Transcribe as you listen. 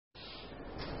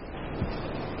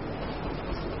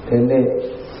ဒီနေ့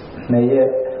နှစ်ရ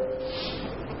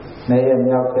က်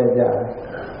မြောက်ခဲ့ကြတယ်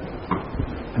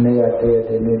။နေ့ရက်တည်း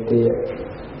ဒီနေ့တည်း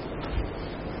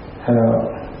အဲတော့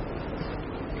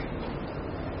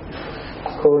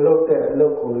ကိုလုပ်တဲ့အလု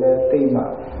ပ်ကိုလည်းသိမှ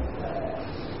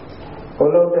ကို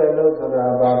လုပ်တဲ့အလုပ်ဆိုတာ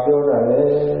ဘာပြောတာလဲ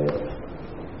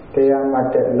တရားမှတ်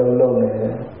တဲ့အလုပ်လုပ်နေတ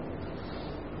ယ်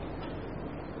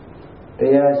တ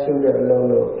ရားရှုတဲ့အလုပ်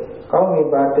လုပ်ကောင်းပြီ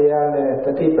ပါတရားလဲတ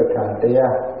တိပဋ္ဌာန်တ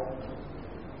ရား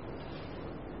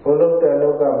ကိုလုပ်တဲ့အလု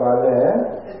ပ်ကဘာလဲ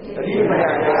တတိပဋ္ဌာ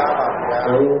န်တရားပါဗျာ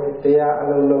တရားအ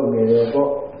လုပ်လုပ်နေတယ်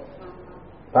ပေါ့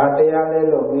ဘာတရားလဲ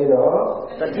လို့ပြီးတော့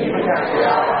တတိပဋ္ဌာန်တ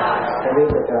ရားပါတတိ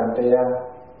ပဋ္ဌာန်တရား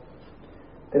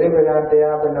တတိပဋ္ဌာန်တ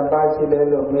ရားဘယ်နှပါးရှိလဲ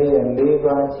လို့မေးရင်၄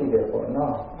ပါးရှိတယ်ပေါ့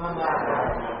နော်မှန်ပါဗျာ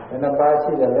ဘယ်နှပါး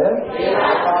ရှိတယ်လဲ၄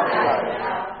ပါးပါဗျာ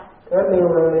အဲ့ဒီ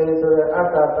ဝင်လေဆိုရအတ္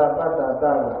တတပတ္တတက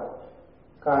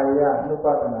ကာယ ानु ပ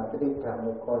ဒနာတတိပဋ္ဌာန်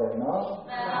ကိုခေါ်တယ်နော်မှ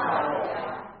န်ပါဗျာ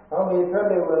ဟောဒီထွက်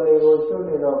လေဝင်လေကိုရှု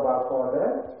နေတော့ပါခေါ်တ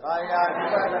ယ်ကာယ ानु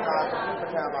ပဒနာတတိပ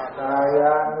ဋ္ဌာန်ပါကာ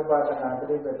ယ ानु ပဒနာတ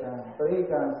တိပဋ္ဌာန်ပရိက္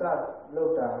ခစလု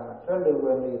တ်တာထွက်လေဝ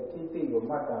င်လေတိတိကို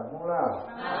မှတ်တာမဟုတ်လား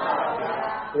မှန်ပါဗျာ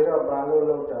ဒါတော့ဘာလို့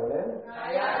လုတ်တာလဲ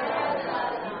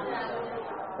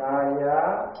ကာ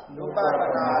ယ ानु ပဒ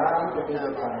နာတတိပ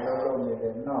ဋ္ဌာန်လို့နေတ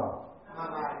ယ်နော်မှန်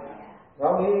ပါဗျာကော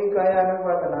င်းပြီကာယ ानु ပ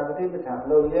ဒနာတတိပဋ္ဌာန်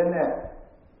လို့ရဲနဲ့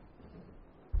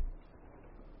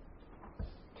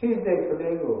ထိစိတ်က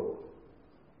လေးကို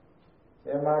ဓ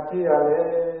မ္မထိရလဲ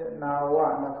နာဝ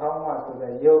နှာခေါင်းဝဆို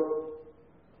တဲ့ယုတ်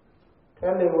ထဲ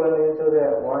လေဝလေဆိုတဲ့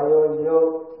ဝါယောယု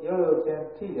တ်ချင်း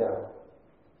ထိတာ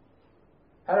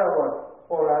အဲ့တော့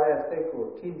ပေါ်လာတဲ့စိတ်ကို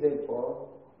ထိစိတ်ပေါ်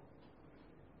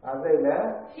အားစိတ်လဲ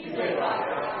ထိစိတ်ပါ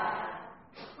ဗျာ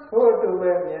ထို့အတူ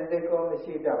ပဲမြင်စိတ်ကောမ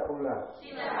ရှိတတ်ဘူးလားရှိ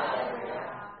တတ်ပါဗျာ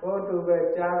ထို့အတူပဲ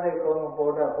ကြားစိတ်ကောမ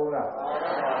ပေါ်တတ်ဘူးလားပေါ်တ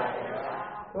တ်ပါဗျာ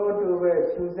ထို့အတူပဲ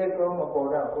ရှုစိတ်ကောမပေါ်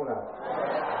တတ်ဘူးလားပေါ်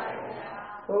တတ်ပါဗျာ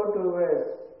ထို့အတူပဲ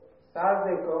စား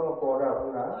စိတ်ကောမပေါ်တတ်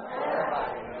ဘူးလားပေါ်တတ်ပါ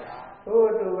ဗျာထို့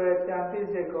အတူပဲကြံသိ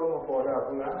စိတ်ကောမပေါ်တတ်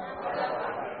ဘူးလားပေါ်တတ်ပါ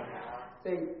ဗျာ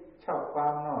စိတ်6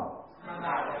ပါးနော်မှန်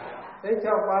ပါဗျာစိတ်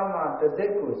6ပါးမှာတစ်စိ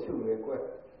တ်ကိုရှုလေကွ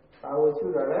။ဘာကိုရှု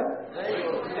တာလဲစိတ်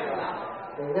ကိုရှုတာ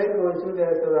တစ်စိတ်ကိုရှုတ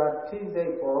ယ်ဆိုတာထိစိ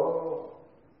တ်ပေါ်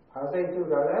။ဘာစိတ်ရှု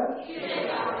တာလဲထိစိတ်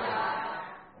ပါဗျာ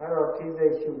အဲ့တော့ထိစိ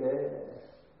တ်ရှုတယ်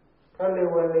။ထွက်လေ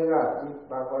ဝင်လေက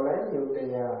ဘာခေါ်လဲယုတ်တ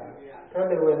ရား။ထွက်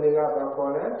လေဝင်လေကဘာ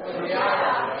ခေါ်လဲတရား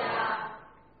ပါဗျာ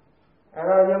အဲ့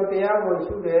တော့ယုတ်တရားကို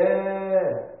ရှုတယ်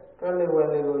။ထွက်လေဝင်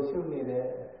လေကိုရှုနေတယ်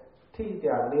။ထိကြ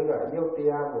လေးကယုတ်တ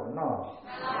ရားကိုနော်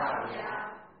မှန်ပါဗျာ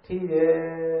ထိတယ်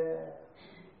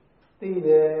သိတ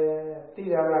ယ်သိ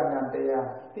တာကနံတရား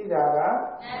သိတာက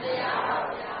နံတရားပါ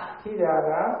ဗျာထိတာက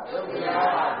ယုတ်တရား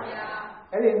ပါဗျာ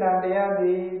အဲ့ဒီနံတရား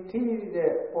ဒီထိ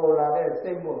တဲ့ပေါ်လာတဲ့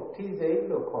စိတ်မှုထိစိတ်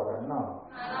လို့ခေါ်တာနော်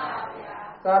မှန်ပါဗျာ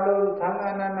သာလို့သံဃာ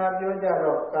နာနာပြောကြ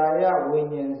တော့ကာယဝိ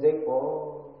ညာဉ်စိတ်ပေါ်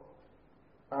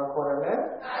ဘာခေါ်ရလဲ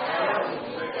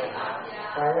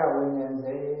ကာယဝိညာဉ်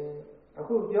စိတ်အ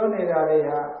ခုပြောနေတာတွေ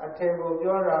ဟာအထည်ကို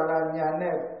ပြောတာလားညာ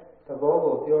နဲ့သဘော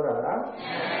ကိုပြောတာလား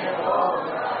ညာနဲ့သဘောကို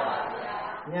ပြောတာပါ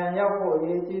ဗျာညာရောက်ဖို့အ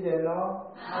ရေးကြီးတယ်နော်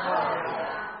မှန်ပါ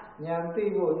ဗျာညာသိ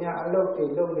ဖို့ညာအလုပ်တွေ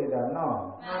လုပ်နေတာနော်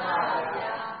မှန်ပါ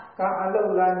ဗျာကအလု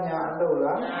ပ်လားညာအလုပ်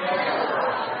လားညာအလုပ်ပါ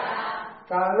ဗျာ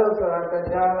ကာအလုပ်ဆိုတာတ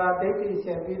ရားလားဒိဋ္ဌိရှ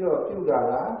င်ပြီးတော့ပြုတာ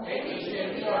လားဒိဋ္ဌိရှင်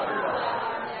ပြီးတော့ပြုတာပါ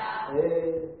ဗျာ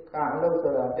ကာအလုပ်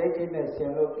ဆိုတာဒိဋ္ဌိနဲ့ရှ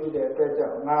င်လို့ပြုတဲ့အတွက်ကြော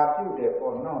င့်ငါပြုတယ်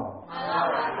ပေါ့နော်မှန်ပါ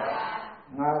ဗျာ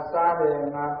ငါစားတယ်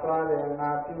ငါသွားတယ်ငါ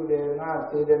ပြုတယ်ငါ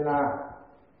စေတနာ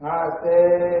ငါစိ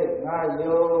တ်ငါ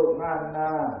ယုတ်ငါနာ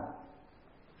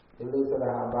ဒီလိုဆို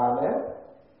တာဘာလဲ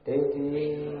ဒိဋ္ဌိ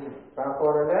ဘာ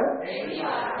ခေါ်ရလဲဒိဋ္ဌိ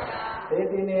ပါဗျာဒိဋ္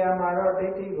ဌိနေရာမှာတော့ဒိ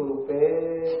ဋ္ဌိကိုပဲ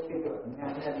ပြီးတော့ဉာ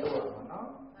ဏ်နဲ့လို့ရမှာနော်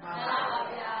မှန်ပါ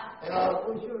ဗျာအဲ့တော့ခု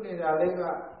ရှုနေတာလေးက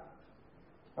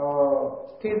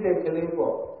ထိစိတ်ကလေး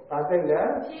ပေါ့ဘာစိတ်လဲ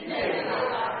ထိစိတ်ပါ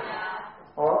ဗျာ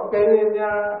အကယ်၍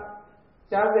များ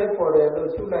ကြားစိတ်ပေါ်တယ်လို့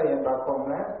ရှုလိုက်ရင်ဘာခေါ်မ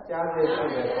လဲကြားစိတ်ရှု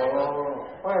တယ်ပေါ့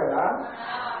ဟုတ်ရဲ့လားမှန်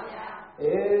ပါဗျာ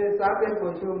စားစိတ်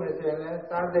ကိုရှုမယ်ဆိုရင်လည်း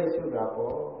စားစိတ်ရှုတာ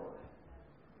ပေါ့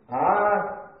ဟာ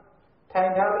ထို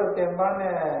င်ထားလို့တင်ပန်း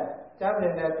နဲ့ကြားမြ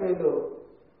င်နဲ့တွေ့လို့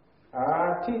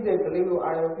ထိစိတ်ကလေးကို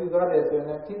အာရုံပြုသွားတယ်ဆိုရင်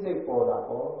လည်းထိစိတ်ပေါ်တာ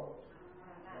ပေါ့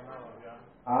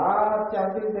ကြံ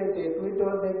သိစိတ်တွေတွေး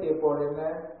တောစိတ်တွေပေါ်တယ်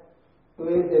နဲ့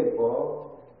တွေးစိတ်ပေါ်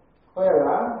ဟုတ်ရဲ့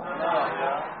လားမှန်ပါ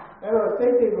ဗျာအဲ့တော့စိ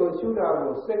တ်တွေကိုရှုတာ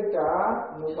ကိုစိတ်တာ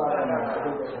အနုပါဒနာပ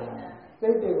ฏิပဒါစိ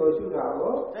တ်တွေကိုရှုတာ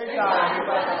ကိုစိတ်တာအနု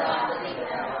ပါဒနာပฏิပ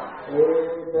ဒါ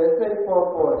ဘယ်စိတ်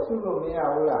ပေါ်ရှုလို့မရ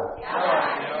ဘူးလားရပါ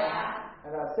ဗျာ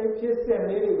အဲ့ဒါစိတ်ဖြစ်စဉ်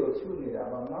လေးတွေကိုရှုနေတာ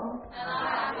ပါနော်မှန်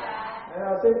ပါဗျာအဲ့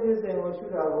ဒါစိတ်ဖြစ်စဉ်ကိုရှု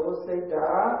တာကိုစိတ်တာ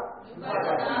အနုပါဒ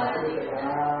နာပฏิပ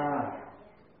ဒါ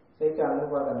စိတ်တာအနု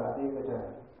ပါဒနာပฏิပဒါ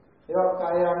ယောကာ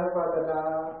ယ ानु ပါဒနာ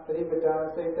သတိပဋ္ဌာန်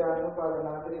စိတ် ानु ပါဒ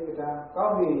နာသတိပဋ္ဌာန်ကော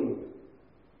င်းပြီ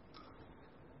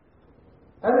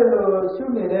အဲ့ဒီလိုရှု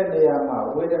နေတဲ့နေရာမှာ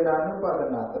ဝေဒနာ ानु ပါဒ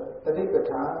နာသတိပဋ္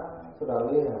ဌာန်ဆိုတာ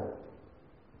လေးဟာ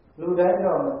လူတိုင်း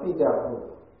တော့မသိကြဘူး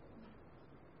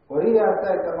ဝရိယ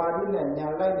စိုက်သမာဓိနဲ့ဉာ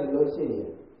ဏ်လိုက်နေလို့ရှိရင်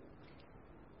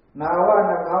နာဝ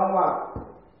နှာခေါင်းက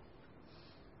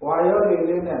ဝါယောလေး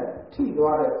လေးနဲ့ထိ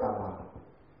သွားတဲ့အခါမှာ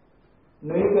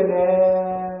နှွေးကနေ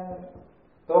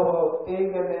တော့အေး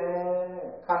ကနေ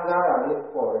ခံစားတာလေး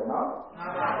ပေါ်တယ်နော်မှ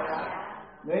န်ပါဗျာ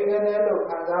နှွေးကနေလို့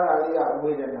ခံစားတာလေးက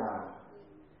ဝေဒနာ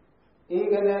အေး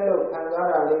ကနေလို့ခံစား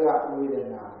တာလေးကဝေဒ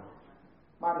နာ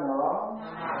မှန်နော်မှ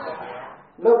န်ပါဗျာ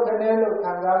လုတ်ကနေလို့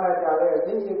ခံစားလိုက်တာလေအ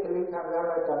ကြီးကြီးကလေးခံစား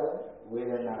လိုက်တာလေဝေ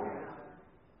ဒနာ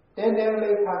တင်းတင်း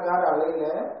လေးခံစားတာလေး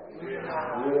လေ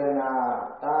ဝေဒနာ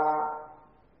ဒါ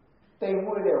တိမ်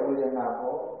မွေ့တဲ့ဝေဒနာ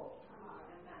ပေါ့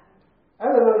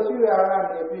အဲ့ဒါလို့ရှိရတာ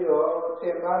နေပြီးတော့တ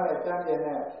င်ကားနဲ့ကြမ်းကျင်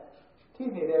နဲ့ထိ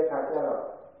နေတဲ့အခါကျတော့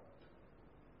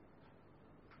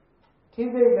ထိ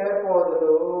စိတ်လည်းပေါ်သ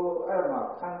လိုအဲ့မှာ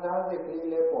ခံစားစိတ်ကလေး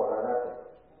လည်းပေါ်လာတယ်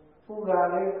ပူရာ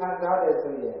လေးခံစားတယ်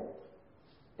ဆိုရင်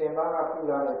တင်ကားကပူ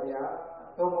လာတယ်ဗျာ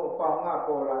သုံးဖို့ပေါင်က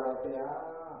ပေါ်လာတယ်ဗျာ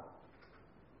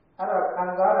အဲ့တော့ခံ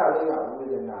စားတာလေးကဝေ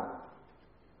ဒနာ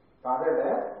ပါတယ်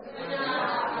လေ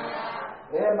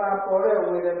ဘယ်မှာပေါ်တဲ့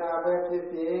ဝေဒနာပဲဖြစ်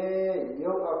ဖြစ်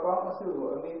ရုပ်အပေါင်းအစုကို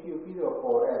အမိပြုပြီးတော့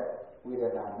ပေါ်တဲ့ဝေဒ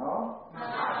နာနော်မှန်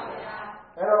ပါဗျာ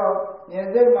အဲ့တော့ဉာဏ်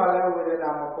စိတ်မှာလည်းဝေဒနာ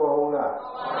မပေါ်ဘူးလား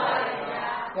ပေါ်ပါဗျာ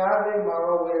ကြားစိတ်မှာ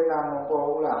ဝေဒနာမပေါ်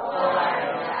ဘူးလားပေါ်ပါ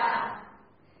ဗျာ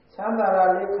ချမ်းသာတာ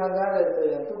လေးခံစားတဲ့ဆို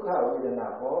ရင်ဒုက္ခဝေဒနာ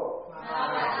ပေါ့မှန်ပါ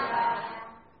ဗျာ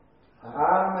ဟာ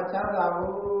မချမ်းသာ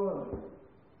ဘူး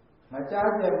မကြား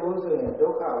ကျင်ဘူးဆိုရင်ဒု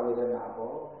က္ခဝေဒနာ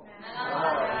ပေါ့မှန်ပါ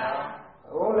ဗျာ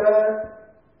ဟိုလေ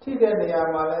ထိတဲ့နေရာ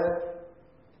မှာလဲ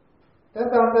တက်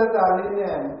တောင့်တက်တာလေး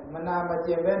နဲ့မနာမကျ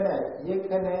င်ပဲနဲ့ရိတ်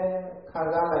ခနဲ့ခံ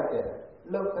စားလိုက်တယ်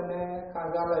လှုပ်ခနဲ့ခံ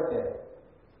စားလိုက်တယ်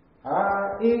ဟာ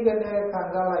အေးခနဲ့ခံ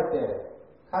စားလိုက်တယ်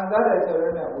ခံစားတယ်ဆို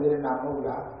တော့ဝေဒနာမဟုတ်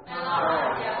လားမှန်ပါ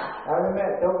ဗျာဒါပေမဲ့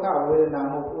ဒုက္ခဝေဒနာ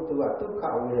မဟုတ်ဘူးသူကဒုက္ခ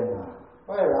ဝေဒနာ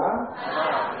ဟုတ်လားမှန်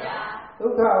ပါဗျာဒု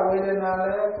က္ခဝေဒနာလ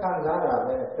ည်းခံစားတာ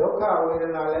ပဲဒုက္ခဝေဒ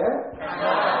နာလည်းခံ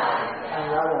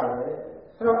စားတာပဲ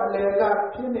အဲ့တော့အလယ်က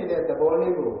ဖြစ်နေတဲ့သဘော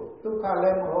လေးကိုဒုက္ခလ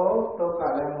ည်းမဟုတ်ဒုက္ခ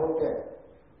လည်းမဟုတ်တဲ့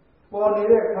ပေါ်နေ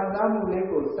တဲ့ခံစားမှုလေး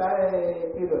ကိုစိုက်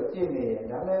ပြီးတော့ကြည့်နေရင်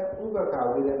ဒါလည်းဥပ္ပခ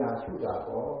ဝေဒနာရှုတာ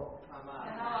ပေါ့မှန်ပါ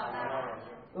ဗျာ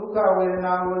ဒုက္ခဝေဒ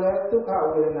နာကိုလည်းဒုက္ခ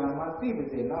ဝေဒနာမှသိပါ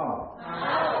စေနော်မှန်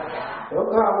ပါဗျာဒုက္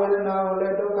ခဝေဒနာကိုလ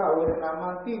ည်းဒုက္ခဝေဒနာမှ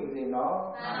သိပါစေနော်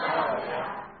မှန်ပါဗျာ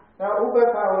ဒါဥပ္ပ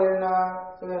ခဝေဒနာ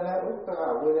ဆိုရင်လည်းဥပ္ပခ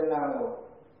ဝေဒနာကို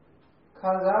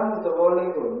ခံစားမှုသဘော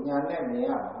လေးကိုဉာဏ်နဲ့မြင်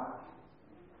ရမှာ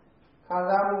ခံ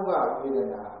စားမှုကဝေဒ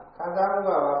နာခံစားမှုက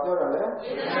ဘာပြောတာလဲ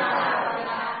ဝေဒနာပါ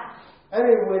ဗျာအဲ့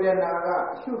ဒီဝေဒနာက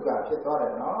အရှုကဖြစ်သွားတ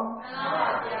ယ်နော်မှန်ပါ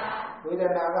ဗျာဝေဒ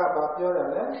နာကဘာပြောတာ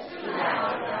လဲရှုတာပါ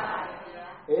ဗျာ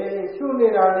အေးရှုနေ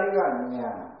တာလေးကဉာဏ်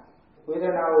ဝေဒ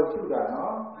နာကိုရှုတာ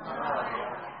နော်မှန်ပါဗျာ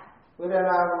ဝေဒ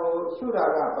နာကိုရှုတာ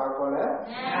ကဘာခေါ်လဲဉာ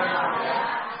ဏ်ပါဗျာ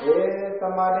အေးသ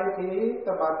မာဓိသ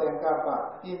မာသင်္ကပ္ပ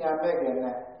ပညာမဲ့ခင်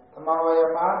နဲ့သမာဝယ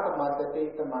မသမာတတိ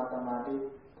သမာသမာဓိ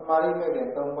သမာဓိမဲ့ခင်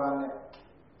၃ပါးနဲ့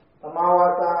သမာဝါ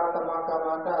စာသမာကမ္မ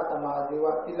န္တသမာဇီဝ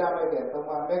သီလမဲ့ခင်၃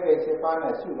ပါးမဲ့ခင်၈ပါး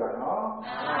နဲ့ရှုတာနော်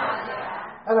မှန်ပါဗျာ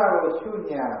အဲ့ဒါကိုရှု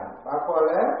ညာဘာခေါ်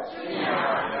လဲရှုညာ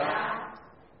ပါဗျာ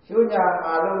ရှုညာ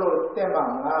ငါလို့တက်မှာ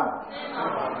မလားမှန်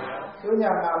ပါဗျာရှု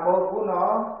ညာငါမဟုတ်ဘူး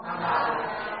နော်မှန်ပါဗျာ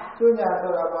ရှုညာ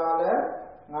ဆိုတာဘာလဲ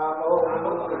ငါမဟုတ်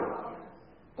ဘူး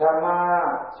ဓမ္မ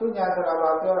ရှုညာဆိုတာဘာ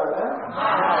ပြောတာလဲမှန်ပါ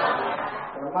ဗျာ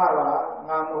ဓမ္မပါ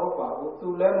ငါမဟုတ်ပါဘူးသူ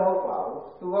လည်းမဟုတ်ပါဘူး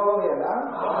သူဟုတ်ရဲ့လား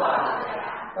မဟုတ်ပါ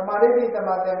ဘူးသမာဓိသ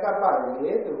မာသင်္ကပ္ပ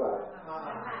လေသူက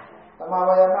သမာဝ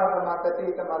ယမသမာတတိ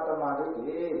သမာသမာဓိ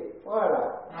လေဟုတ်လား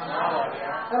မှန်ပါ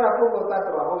ဗျာအဲ့ဒါပုဂ္ဂိုလ်တ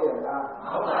attva ဟုတ်ရဲ့လား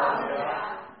ဟုတ်ပါဗျာ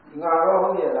ငါရောဟု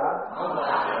တ်ရဲ့လားဟုတ်ပါ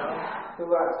ဗျာသူ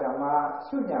ကဓမ္မ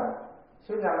ရှုညာ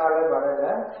ကလည်းပါလေ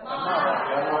တဲ့မှန်ပါ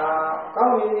ဗျာဓမ္မကော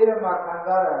င်းပြီဓမ္မခံ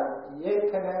စားတာရိတ်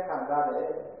ခနဲ့ခံစားတ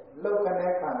ယ်လုတ်ခ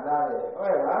နဲ့ခံစားတယ်ဟုတ်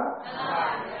ရဲ့လားမှန်ပါ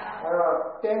ဗျာအဲ့တော့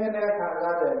တင်းခနဲ့ခံ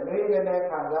စားတယ်နှွေးခနဲ့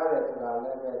ခံစားတယ်ဆိုတာလ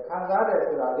ည်းပဲခံစားတယ်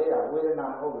ဆိုတာလေးကဝေဒနာ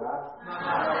မဟုတ်လားမှန်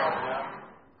ပါဗျာ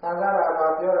ခံစားတာဘာ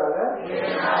ပြောတာလဲဝေဒ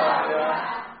နာပါဗျာ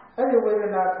အဲ့ဒီဝေဒ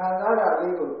နာခံစားတာ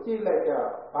လေးကိုကြည့်လိုက်တော့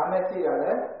ဘာနဲ့ကြည့်ရ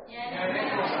လဲဉာဏ်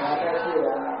နဲ့ကြည့်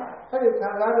တာအဲ့ဒီခံ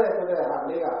စားတဲ့ဆိုတဲ့ဟာ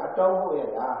လေးကအတုံးဟုတ်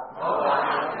ရဲ့လားမဟုတ်ပါ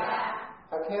ဘူးဗျာ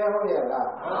အခဲဟုတ်ရဲ့လား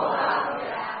မဟုတ်ပါဘူး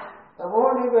ဗျာသဘော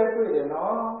လေးပဲတွေ့တယ်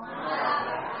နော်မှန်ပါ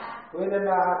ဗျာဝေဒ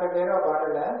နာဟာတကယ်တော့ဘာ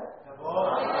လဲသဘော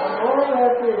ပဲ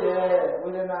တွေ့တယ်ဝေ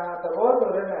ဒနာသဘောဆို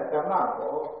တဲ့ဓမ္မ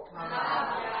ပေါ့မှန်ပါ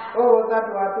ဗျာကိုယ်သတ္တ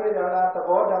ဝါတွေ့တာလားသ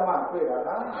ဘောဓမ္မတွေ့တာ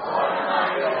လားသဘောဓမ္မ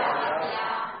တွေ့တာပါဗျာ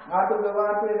ငါသူတစ်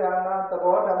ပါးတွေ့တာလားသ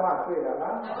ဘောဓမ္မတွေ့တာ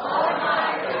လားသဘောဓမ္မ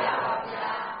တွေ့တာပါဗျာ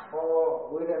ဟော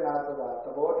ဝေဒနာဆိုတာသ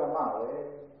ဘောဓမ္မပဲ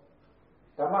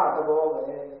ဓမ္မသဘောပဲ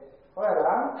ဟုတ်ရဲ့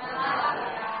လားမှန်ပါ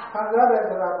ဗျာခံစားတယ်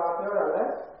ဆိုတာဘာပြောတာလဲ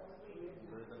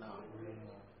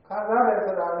ခံစားတယ်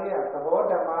ဆိုတာလေးကသဘော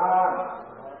ဓမ္မ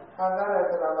ခံစားတယ်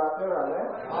ဆိုတာဘာပြောတာလဲ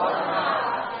သဘောဓမ္မပါ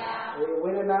ဗျာဝေ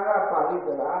ဒနာကပါဠိစ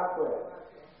ကားဆို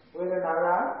ဝေဒနာက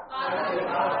ပါဠိစ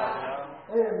ကားပါဗျာ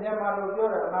မြန်မာလိုပြော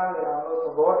တာနားလည်အောင်လို့သ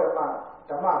ဘောဓမ္မ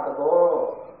ဓမ္မသဘော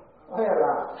ဟုတ်ရဲ့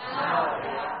လားမှန်ပါ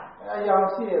ဗျာအယောင်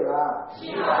ရှိရဲ့လားရှိ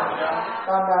ပါဗျာတ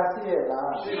ဏ္ဍာရှိရဲ့လား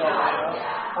ရှိပါ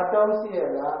ဗျာအတုံးရှိရဲ့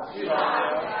လားရှိပါ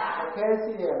ဗျာအခဲ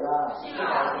ရှိရဲ့လားရှိ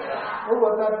ပါဗျာပု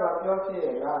ဂ္ဂိုလ်တ attva ပြောဖြစ်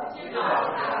ရဲ့လားရှိပါ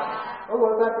ဗျာပု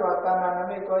ဂ္ဂိုလ်တ attva တဏ္ဍာန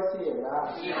မိတ်ကိုရှိရဲ့လား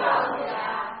ရှိပါဗျာ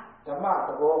ဓမ္မသ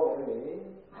ဘောပဲလေ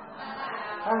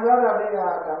ခံစားရတဲ့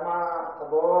ဓမ္မသ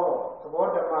ဘောဓမ္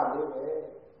မလေးပဲ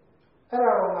အဲ့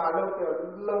ဒါကိုငါလုပ်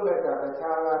လိုက်တာတ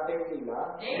ခြားလားသိပြီလား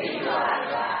သိပြီပါ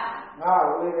ဗျာငါ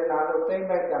ဝေဒနာလို့သိမ့်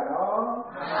လိုက်တာနော်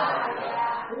မှန်ပါဗျာ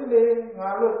ဒီလေငါ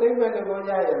လို့သိမ့်မဲ့လို့ကို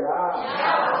ရရလားမရ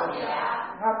ပါဘူးဗျာ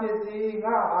ငါပစ္စည်း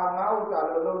ငါဟာငါဥစ္စာ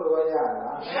လို့လုပ်လို့ရလား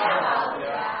မရပါဘူး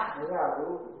ဗျာမရ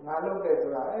ဘူးငါလုပ်တယ်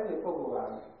ဆိုတာအဲ့ဒီပုဂ္ဂိုလ်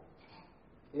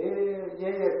က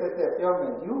ရဲဆက်ပြောမ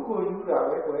ယ်ယူကိုယူတာ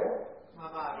ပဲကွယ်မှ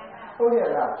န်ပါဗျာဟုတ်ရဲ့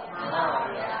လားမှန်ပါ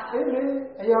ဗျာလေ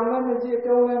အယောင်လည်းမရှိ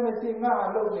တုံးလည်းမရှိငါအ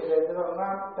လုပ်နေတယ်ဆိုတော့ငါ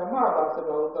ဓမ္မပါဆို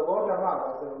တော့သဘောဓမ္မပါ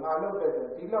ဆိုတော့ငါလုပ်တယ်ဆို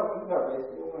ဒီလောက်ယူတာပဲ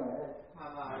ရှိဦးမယ်မှ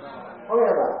န်ပါဗျာဟုတ်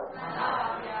ရဲ့လားမှန်ပါ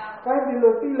ဗျာကိုင်းဒီ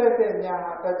လိုသိလိုက်တဲ့ညာ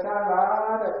တခြား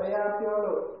လားတဲ့ဘုရားပြော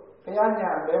လို့ဘုရားညာ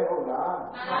ပဲမဟုတ်လား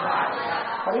မှန်ပါဗျာ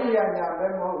ပရိယာညာပဲ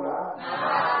မဟုတ်လားမှန်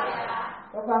ပါ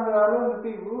ဗျာသံဃာလုံးမ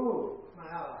သိဘူးမှန်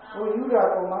ပါကိုယူတာ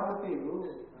ပုံမှန်မသိဘူး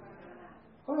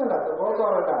ဟုတ်ရဲ့လားသဘောကော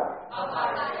က်ရတာမှန်ပါ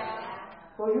ဗျာ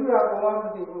ကိုယူတာပုံမှန်မ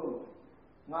သိဘူး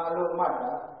ငါလို့မှတ်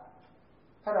တာ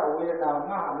အဲ့ဒါဝေဒနာ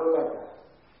ငါလို့လိုက်တာ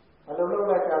ဘယ်လိုလုပ်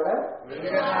လိုက်တာလဲဝေဒ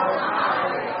နာငါ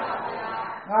လို့လိုက်တာ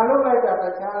ငါလို့လိုက်တာတ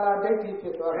ခြားလားဒိဋ္ဌိဖြ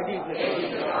စ်သွားတာဒိဋ္ဌိဖြ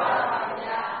စ်သွားပါ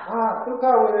ဗျာဟာဒုက္ခ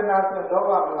ဝေဒနာဆိုလော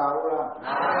ဘမလာဘူးလား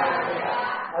လာပါဗျာ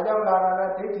အဲကြောင့်လာတာလဲ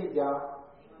ဒိဋ္ဌိကြောင့်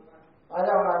အား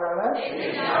ကြောင့်လာတာလဲဒိဋ္ဌိ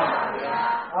ကြောင့်ပါဗျာ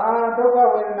ဟာဒုက္ခ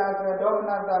ဝေဒနာဆိုဒေါမ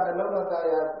နတနှလုံးသား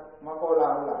ရမပေါ်လာ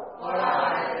ဘူးလားပေါ်လာပါ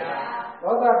ဗျာ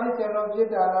ဒေါသဖြစ်ခြင်းလို့ဖြစ်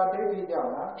တာလားဒိဋ္ဌိကြော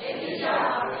င့်လားဒိဋ္ဌိကြောင့်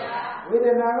ပါဗျာဝေဒ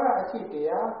နာကအရှိတ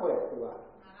ရားကွယ်သူက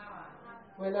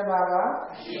ဝေဒနာက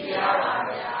အရှိတရားပါ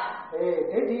ဗျာဒိ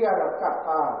ဋ္ဌိကတော့ကပ်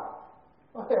ပါ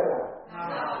ဟုတ်တယ်လားမှန်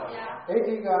ပါဗျာဒိဋ္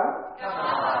ဌိကကပ်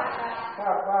ပါပါဗျာက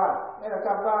ပ်ပါအဲ့ဒါက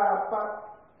ပ်ပါ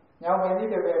ညောင်ပင်ကြီး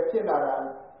တပည့်ဖြစ်လာတာ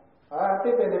တ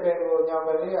စ်ပင်တစ်ပင်ကိုညောင်ပ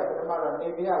င်လေးကပထမတော့နေ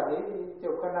ပြရစီကျု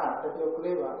ပ်ခဏတပြုတ်က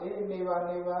လေးပါ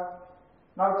နေပါ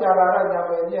နောက်ကြာလာတော့ညောင်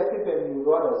ပင်ကြီးကတစ်ပင်မြူ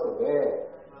သွားတယ်ဆိုပဲ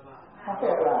ဟုတ်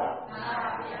ကဲ့လား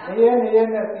နေရ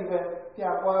နဲ့ဒီပင်ပြ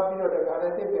ပွားပြီးတော့တခါတ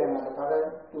ည်းတစ်ပင်ကတခါတည်း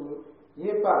သူ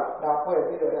ရေးပတ်လာဖွဲ့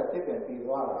ပြီးတော့တစ်ပင်ပြီး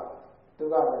သွားတာသူ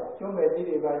ကပဲကျွန်းမဲ့ကြီး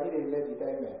တွေပါကြီးတွေလည်းဒီ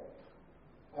တိုင်းပဲ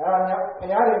အဲဒါညဘု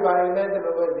ရားတွေပါရင်လည်းဒီ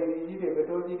လိုပဲဒီကြီးတွေပ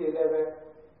တိုးကြီးတွေလည်းပဲ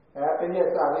တရက်စ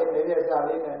လေးနေရက်စ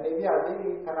လေးနဲ့နေပြ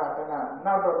သေးခဏနော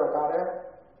က်တော့တခါတည်း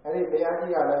အဲ့ဒီဘုရား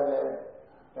ကြီးကလည်းပဲ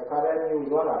တခါတည်းညူ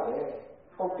သွားတာလေ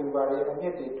ပုတ်တူပါလေအမြ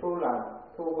င့်တွေ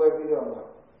ထိုးပွဲပြီးတော့မှ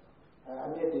အ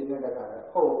မြင့်တွေနဲ့တခါတည်း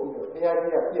ဟုတ်ပြီးတော့ဘုရား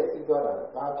ကြီးကပြည့်စည်သွားတာ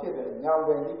ဘာဖြစ်တယ်ညောင်ပ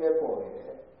င်ကြီးပဲပေါ်နေတ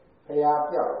ယ်ဘုရား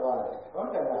ပြောက်သွားတယ်ဟုတ်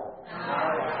တယ်လားမှန်ပါ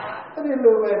ဗျာအဲ့ဒီ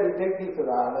လိုပဲဒီဒိဋ္ဌိဆို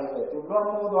တာလည်းပဲသူလွန်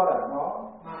မိုးသွားတာနော်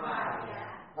မှန်ပါ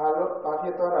ဗျာဘာဖြ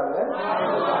စ်သွားတာလဲမှန်ပါ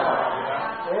ဗျာ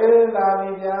လာပြီ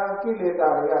ဗျာကိလေသာ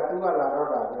တွေကသူကလာတော့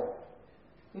တာပဲ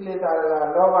ကိလေသာတွေက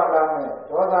လောဘလာမယ်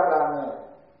ဒေါသလာမယ်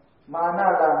မာန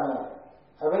လာမယ်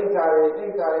အဝိဇ္ဇာတွေအိ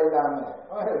တ်ဇာတွေလာမယ်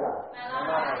ဟုတ်ရဲ့လားမှန်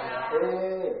ပါဗျာ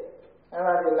အဲ့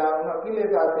ဒါတွေလာတော့ကိလေ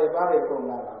သာ10ပါးတွေကုန်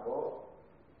လာတာပေါ့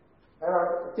အဲ့တော့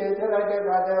ကျေချလိုက်တဲ့အ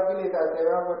ခါကျကိလေသာ10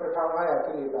ပါးကို1500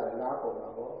ကိလေသာလာကုန်တာ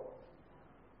ပေါ့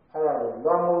အဲ့ဒါကို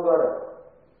လွန်မိုးသွားတယ်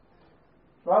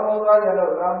လွန်မိုးသွားကြ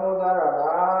လို့လွန်မိုးသွားတာ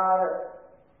လား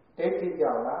ဒိဋ္ဌိ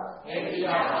ကြောင့်လားဒိဋ္ဌိ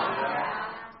ကြောင့်ပါဗျာ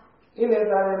ကိလေ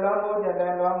သာတွေလွန်မိုးကြတ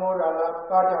ယ်လွန်မိုးတာလား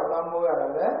ကားကြောင့်လွန်မိုးရတာ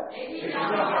လေဒိဋ္ဌိကြောင့်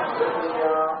ပါ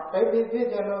ဗျာဒိဋ္ဌိကြောင့်ဒိဋ္ဌိဖြစ်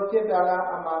ခြင်းလို့ဖြစ်တာလား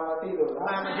အမှန်မသိလို့လား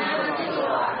အမှန်မသိလို့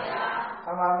ပါဗျာ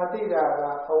အမှန်မသိတာက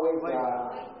အဝိဇ္ဇာ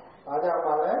ဘာကြောင့်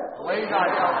ပါလဲအဝိဇ္ဇာ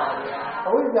ကြောင့်ပါဗျာအ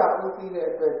ဝိဇ္ဇာဥသိတဲ့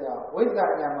အတွက်ကြောင့်ဝိဇ္ဇာ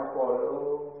ဉာဏ်မပေါ်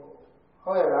လို့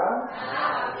ဟုတ်ရဲ့လားမှန်ပါ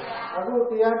ဗျာအခု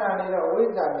တရားနာနေတော့ဝိ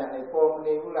ဇ္ဇာဉာဏ်တွေပေါ်မ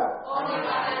နေဘူးလားပေါ်နေ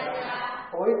ပါဗျာ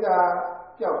အဝိဇ္ဇာ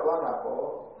ပျောက်သွားတာပေါ့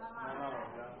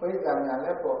ဝိဇ္ဇာဉာဏ်လ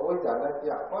ည်းပေါ်ဝိဇ္ဇာလည်း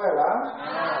ပျောက်ဟုတ်ရဲ့လားမှန်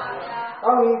ပါဗျာ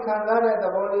အောက်ကြီးခံစားတဲ့သ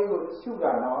ဘောလေးကိုရှု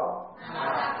တာနော်မှန်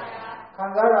ပါဗျာခံ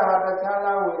စားတာတခြား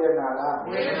လားဝေဒနာလား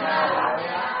ဝေဒနာပါ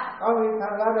ဗျာအောက်ကြီးခံ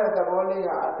စားတဲ့သဘောလေးက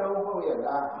အတုံးဟုတ်ရဲ့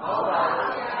လားဟုတ်ပါ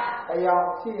ဗျာအယောင်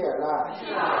ရှိရဲ့လားမရှိ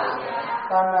ပါဘူးဗျာ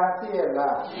ခန္ဓာရှိရ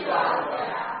လားရှိပါဘူး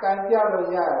ဗျာကံပြလို့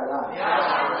ရရလားမရ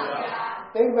ပါဘူးဗျာ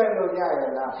သိမ့်ပဲလို့ရရ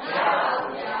လားမရပါ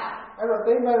ဘူးဗျာအဲ့တော့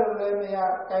သိမ့်ပဲလို့လည်းမရ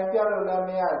ကံပြလို့လည်း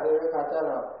မရဆိုတဲ့အခါကျ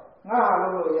တော့ငါဟာ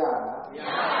လို့ရလားမရ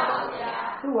ပါဘူးဗျာ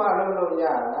သူ့ဟာလို့ရ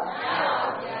လားမရပါ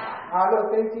ဘူးဗျာဟာလို့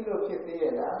သိကြည့်လို့ဖြစ်သေး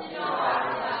ရဲ့လားမရပါ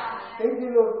ဘူးဗျာသိကြ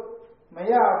ည့်လို့မ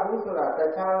ရဘူးဆိုတာတ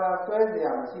ခြားလားဆွဲစ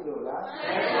ရာမရှိလို့လား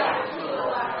ဆွဲစရာမရှိလို့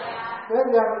ပါဗျာဆွဲ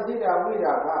စရာမရှိတာဝိ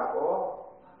ရာဂပေါ့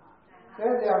ဆွဲ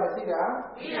စရာမရှိတာ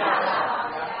ဝိရာဂပါ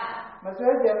ဗျာမဆွဲ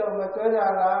ကြလို့မဆွဲတာ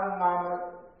လားငါ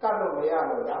ကတ်လို့မရ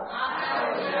လို့လား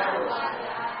မရလို့ပါ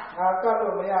ဗျာငါကတ်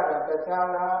လို့မရတာတခြား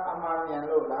လားအမှန်မြင်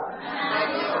လို့လားမှန်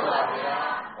လို့ပါဗျာ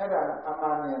အဲ့ဒါအမှ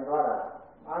န်မြင်သွားတာ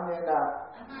အမြင်တာ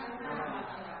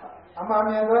အမှန်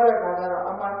မြင်သွားတဲ့ခါကျတော့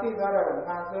အမှန်သိသွားတဲ့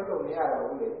ငါဆွဲလို့မရတော့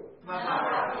ဘူးလေမှန်ပါ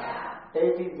ဗျာဒိ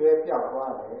ဋ္ဌိတွေပျောက်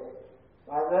သွားတယ်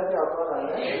ဘာဆွဲပျောက်သွားတာ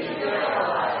လဲဒိဋ္ဌိတွေပျောက်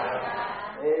သွား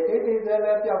တယ်ဒိဋ္ဌိဆွဲလ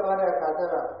ည်းပျောက်သွားတဲ့ခါကျ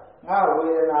တော့ငါဝေ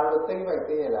ဒနာလို့သိမ့်လိုက်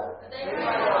သေးရလားသိမ့်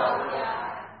ပါပါဗျာ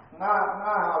ငါ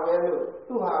ဟာပဲလို့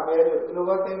သူ့ဟာပဲလို့ဒီလို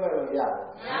ပဲသိမ့်မဲ့လို့ရတယ်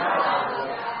မရပါဘူး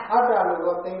ဗျာအတ္တလို့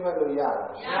ก็သိမ့်မဲ့လို့ရတယ်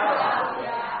မရပါဘူး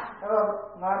ဗျာအဲ့တော့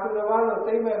ငါသူတစ်ပါးလို့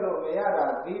သိမ့်မဲ့လို့မရတာ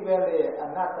ဒီပဲလေအ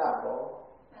နတ္တပေါ့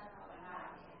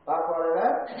ဘာခေါ်လဲ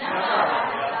အနတ္တပါ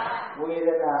ဗျာဝေဒ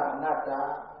နာအနတ္တ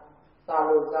သာ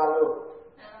လို့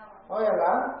ဟုတ်ရဲ့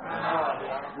လားမှန်ပါ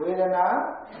ဗျာဝေဒနာ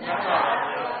အနတ္တပါ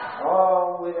ဗျာ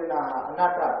ဩဝေဒနာဟာအန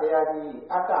တ္တတရားကြီး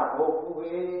အတ္တမဟုတ်ဘူး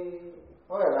ပဲ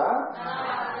ဟုတ်ရဲ့လားမှန်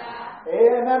ပါဗျာ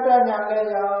အနတ္တညာလဲ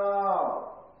ရောက်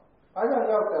ဘာကြောင့်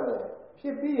ရောက်တယ်လဲဖြ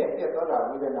စ်ပြီးရပြတ်သွားတာ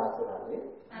ဝေဒနာဆိုတာလေ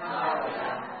မှန်ပါဗျာ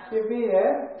ဖြစ်ပြီးရ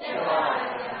ပြတ်သွားပါ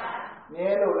ဗျာမြဲ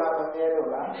လို့လားမမြဲလို့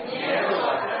လားမမြဲလို့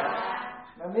ပါဗျာ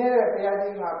မမြဲတဲ့တရား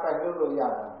ကြီးငါပိုက်လို့ရ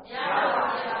မှာမရပါ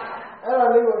ဗျာအဲ့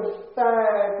တော့လေးကိုတို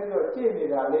က်ပြီးတော့ကြည့်နေ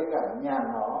တာလေးကညံ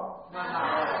တော့မှန်ပါ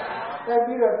ဗျာတိုက်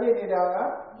ပြီးတော့ကြည့်နေတာက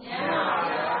ညံပါ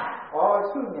ဗျာဩ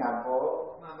ရှုညံပေါ့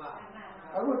မှန်ပါ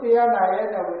အခုတရားနာရဲ့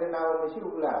ဝေဒနာကိုမရှိ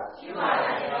ဘူးလားရှိပါ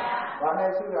ဗျာဘာ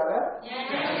နဲ့ရှုတာလဲညံ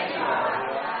နေပါ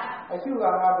ဗျာအရှုက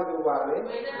ငါဘယ်လိုပါလဲ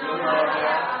ဝေဒနာပါ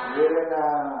ဗျာ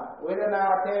ဝေဒနာ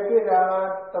အထည်တွေ့တာလား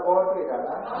သဘောတွေ့တာ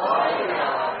လားသဘောတွေ့တာ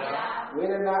ပါဗျာဝေ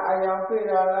ဒနာအယောင်တွေ့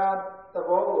တာလားသ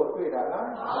ဘောကိုတွေ့တာလား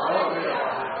သဘောတွေ့တာ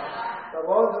ပါဗျာသ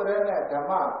ဘောဆိုတဲ့နဲ့ဓမ္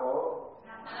မကို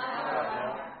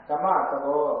ဓမ္မသ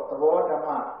ဘောဓမ္မ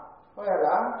ဟုတ်ရ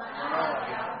လား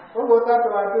ပုဂ္ဂိုလ်တ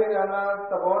attva တွေ့တာလား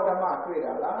သဘောဓမ္မတွေ့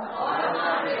တာလားသဘောဓမ္မ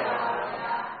တွေ့တာပါ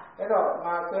ဗျာအဲ့တော့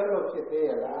ငါဆွဲလို့ဖြစ်သေး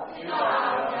ရလားဖြစ်ပါပါ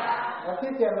ဗျာမဖြ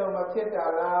စ်ချင်လို့မဖြစ်တာ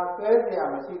လားဆွဲเสีย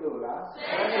မရှိလို့လား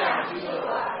ဆွဲเสียမရှိလို့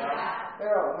ပါဗျာအဲ့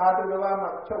တော့ငါတူတစ်ပါးမ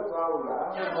ချုပ်သွားဘူးလား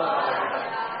ချုပ်သွားပါ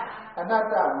ဗျာအနတ္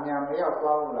တဉာဏ်မရောက်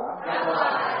သွားဘူးလားရောက်ပါ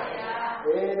ပါဗျာ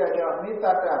ဒါကြောင့်နိတ္တ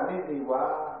တနိစီဝါ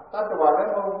တတ္တဝါလ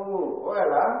ည်းမဟုတ်ဘူးဟုတ်ရဲ့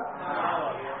လားမှန်ပါ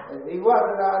ဗျာဇီဝ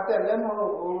ဆိုတာအသက်လည်းမဟု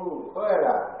တ်ဘူးဟုတ်ရဲ့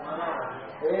လားမှန်ပါ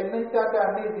ဗျာနိတ္တတ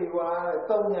နိစီဝါ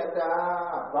သုံးညတာ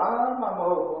ဘာမှမဟု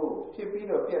တ်ဘူးဖြစ်ပြီး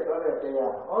တော့ပြတ်သွားတဲ့တ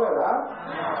ရားဟုတ်ရဲ့လား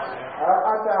မှန်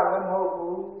ပါဗျာအတ္တလည်းမဟုတ်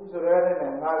ဘူးဆိုရဲ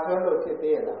နဲ့ငါဆွဲလို့ဖြစ်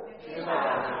သေးရဲ့လားဖြစ်ပါ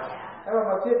ဗျာအဲ့တော့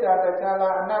မဖြစ်တာတခြား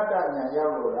လားအနတ္တဉာဏ်ရော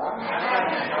က်လို့လားအနတ္တ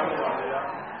ဉာဏ်ရောက်ပါဗျာ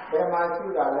ဘယ်မှာရှိ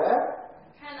တာလဲ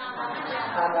ခန္ဓာမှာ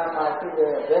ခန္ဓာမှာရှိတ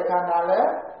ယ်ဘယ်ခန္ဓာလဲ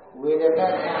ဝေဒနာ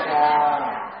ခန္ဓာ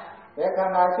ဘယ်ခ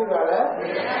န္ဓာရှိတာလဲဝေ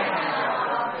ဒနာခန္ဓာ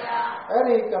ပါဗျာအဲ့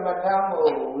ဒီကမ္မထာကို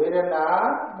ဝေဒနာ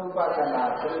နုပဒနာ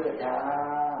သတိပဋ္ဌာ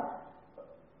န်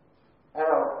အဲ့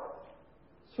တော့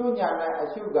ရှုညာနဲ့အ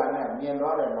ရှုကံနဲ့မြင်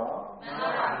သွားတယ်နော်မှန်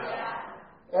ပါဗျာ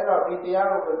အဲ့တော့ဒီတရား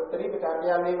ကိုသတိပဋ္ဌာန်တ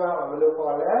ရား၄ပါးကိုဘယ်လို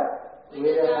ခေါ်လဲ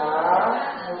ဝေဒနာ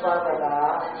နုပဒနာ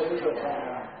သတိပဋ္ဌာ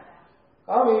န်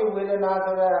ကောင်းပြီဝေဒနာ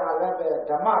ဆိုတဲ့ဟာလည်းပဲ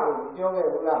ဓမ္မလို့ပြောခဲ့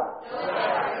ဘူးလားပြောခဲ့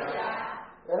ပါဗျာ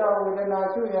အဲ့တော့ဝေဒနာ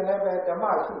ရှုရင်လည်းပဲဓမ္မ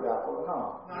ရှုတာပေါ့နော်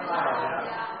မှန်ပါ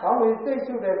ဗျာကောင်းပြီစိတ်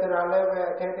ရှုတယ်ဆိုတာလည်းပဲ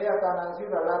အထင်တရားသာနာရှု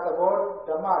တာလားသဘောဓ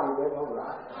မ္မတွေပဲမဟုတ်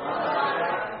လားမှန်ပါဗျာ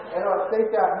အဲ့တော့စိတ်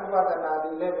တနုပဒနာ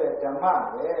ဒီလည်းပဲဓမ္မ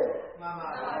ပဲမှန်ပါ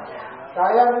ဗျာကာ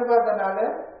ယနုပဒနာလ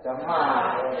ည်းဓမ္မ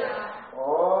ပဲ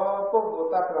ပုဂ္ဂိုလ်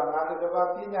တ attva ငါတို့တစ်ပါး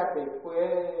ပညာတွေကွဲ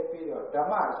ပြီးတော့ဓမ္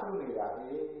မရှုနေတာ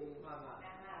လေ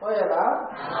ဟုတ်ရဲ့လား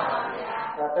မှန်ပါဗျာ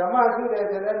ဒါဓမ္မရှုတယ်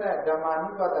ဆိုတဲ့နဲ့ဓမ္မာနု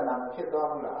ပဒနာမဖြစ်သွား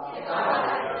ဘူးလားဖြစ်သွားပါ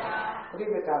ဗျာပရိ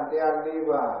ပဋ္ဌာန်တရား၄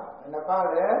ပါးနှစ်ပါး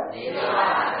လဲ၄ပါးပါ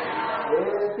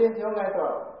ဗျာအရှင်းချုံးလိုက်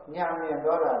တော့ညာမြင်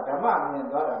သွားတာဓမ္မမြင်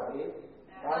သွားတာလေ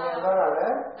ဘာမြင်သွားတာလဲ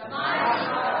ဓမ္မမြင်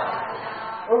သွားတာပါဗျာ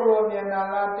ပုဂ္ဂိုလ်မြင်တာ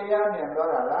လားတရားမြင်သွား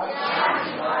တာလားတရားမြ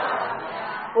င်သွားတာပါဗျာ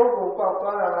ပုဂ္ဂိုလ်ပေါက်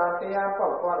သွားတာလားတရားပေါ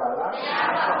က်သွားတာလားတရား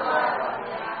ပေါက်သွားတာပါ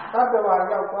ဗျာသတ္တဝါ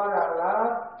ရောက်သွားတာလား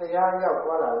တရားရောက်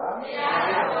သွားတာလားတရား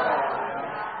ရောက်သွားတာပါ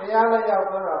ဗျာတရားလည်းရောက်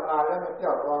သွားတော့ငါလည်းမ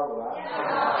ပြောက်သွားဘူးလားရောက်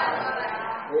သွားပါ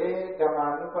ဗျာဓမ္မာ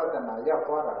နုပဒနာရောက်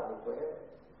သွားတာလို့ပဲ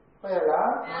ဟုတ်ရဲ့လား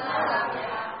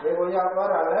ဒီကိုရောက်သွား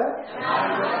တာလေ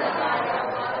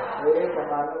ဒီဓမ္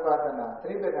မနုပါဒနာသ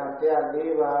တိပဋ္ဌာန်တရား၄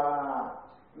ပါး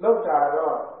လောက်တာ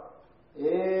တော့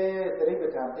သတိပ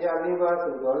ဋ္ဌာန်တရား၄ပါး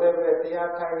ဆိုတော့လည်းပဲတ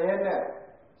ရားထိုင်ရဲနဲ့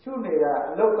ရှုနေတဲ့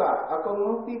အလုတ်ကအကုန်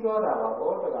လုံးပြီးသွားတာပါ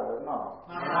ဘောတကားလို့နော်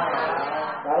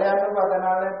ကာယ ानु ပါဒ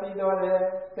နာလည်းပြီးသွားတယ်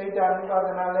စိတ် ानु ပါဒ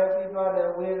နာလည်းပြီးသွားတယ်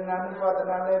ဝေဒနာ ानु ပါဒ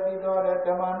နာလည်းပြီးသွားတယ်ဓ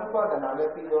မ္မ ानु ပါဒနာလ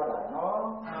ည်းပြီးသွားတာနော်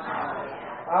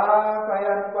ကာ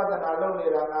ယ ानु ပါဒနာလုပ်နေ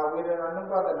တာကဝေဒနာ ानु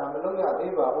ပါဒနာမလုပ်ရ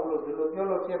သေးပါဘူးလို့ဒီလိုပြော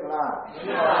လို့ဖြစ်မလားဖြ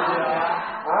စ်ပါဘူး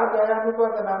ဗျာကာယ ानु ပါ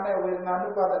ဒနာနဲ့ဝေဒနာ ानु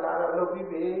ပါဒနာတော့လုပ်ပြီး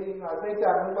ပြီငါစိ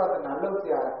တ် ानु ပါဒနာလုပ်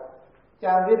ကြ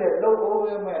ကြံသေးတယ်လုပ်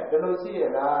အိုးမဲ့ဒီလိုရှိရ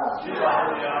လားရှိပါ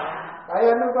ဘူးဗျာကာ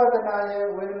ယ ानु ပါဒနာရဲ့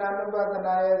ဝေဒနာ ानु ပါဒ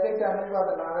နာရဲ့စိတ် ानु ပါ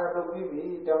ဒနာလည်းလုပ်ပြီးပြီ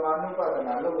ဓမ္မ ानु ပါဒ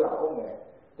နာလုပ်ရအောင်မယ်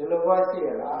ဒီလိုဘာရှိရ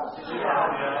လားရှိပါ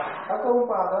ဘူးဗျာအကုန်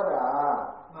ပါတော့တာ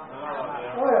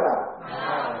ဟုတ်ရလားမှန်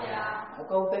ပါဗျာအ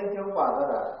ကုန်သိကျုံးပါတော့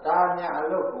တာဒါညာအ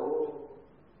လုပ်ကို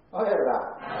ဟုတ်ရလား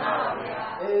မှန်ပါဗျာ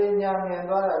ညာမြင်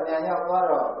သွားတာညာရောက်သွား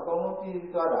တော့အကုန်လုံးပြီး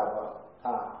သွားတာပေါ့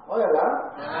ဟုတ်ရလား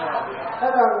မှန်ပါဗျာ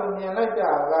အဲ့ဒါကိုမြင်လိုက်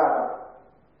တာက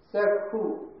စက္ခု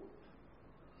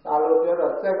သာလို့ပြော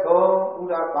တော့စက္ကုံဥဒ္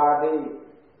ဒပါတိ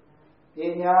ပ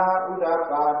ညာဥဒ္ဒ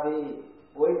ပါတိ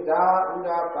ဝိဇ္ဇာဥဒ္ဒ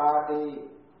ပါတိ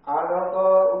အာလော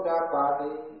ကောဥဒ္ဒပါ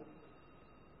တိ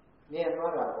မြင်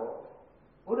သွားတာပေါ့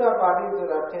ဥဒ္ဒပါတိဆို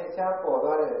တာထင်ရှားပေါ်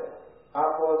သွားတယ်အာ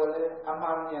ပေါ်တယ်လေအမှ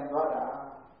န်မြင်သွားတာ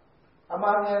အမှ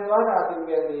န်မြင်သွားတာဒီက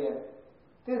လေးရဲ့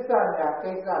သစ္စာညာ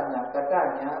ကိစ္စညာကတ္တ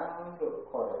ညာလို့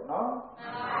ခေါ်တယ်နော်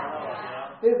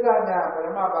သစ္စာညာပရ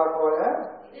မဘာခေါ်လဲ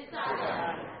သစ္စာညာ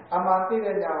အမှန်သိ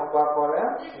တဲ့ညာကိုဘာခေါ်လဲ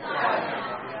သစ္စာ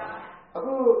ညာအ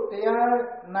ခုတရား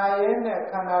နာရဲနဲ့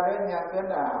ခန္ဓာရဲ့ညာပြတ်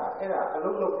တာအဲ့ဒါအ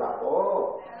လုံးလုံးတာပေါ့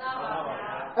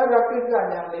အဲ့ဒါကိစ္စ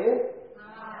ညာလေ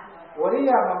ဝရိ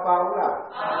ယမပါဘူးလား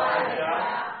ပါပါဗျာ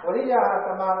ဝရိယဟာသ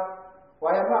မာဝါ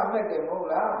ယမမဲ့တယ်မဟုတ်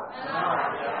လားမှန်ပါ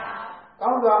ဗျာကော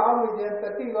င်းစွာအောက်မြင်ခြင်းတ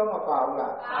တိကောမပါဘူး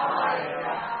လားပါပါ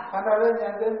ဗျာခန္ဓာရဲ့ဉာ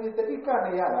ဏ်သိပြီးတတိက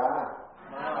နေရတာ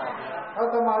မှန်ပါဗျာဟော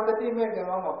သမာတတိမဲ့ခြင်း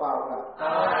ကောမပါဘူးလားပါ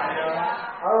ပါဗျာ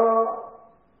ဟော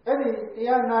အဲ့ဒီတ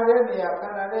ရားနာတဲ့နေရာခ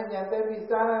န္ဓာရဲ့ဉာဏ်သိပြီး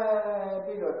စား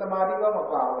ပြီးတော့သမာဓိကောမ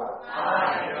ပါဘူးလား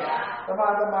ပါပါ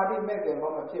ဗျာသမာဓိမဲ့ခြင်း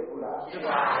ကောမဖြစ်ဘူးလားဖြစ်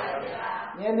ပါဗျာ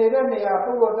မြင်နေတဲ့နေရာ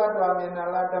ပုဂ္ဂိုလ်သတ္တဝါမြင်တာ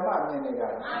လားဓမ္မမြင်နေတာ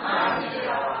လားမှန်ပါ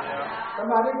ဗျာသ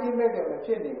မာဓိတိမဲ့ခြင်းမဖြ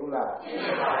စ်နေဘူးလားဖြ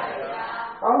စ်ပါဗျာ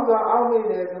ကောင်းစွာအောက်မိ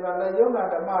တယ်ဆိုတာလေယုံနာ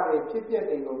ဓမ္မတွေဖြစ်ပျက်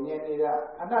တွေကိုမြင်နေတာ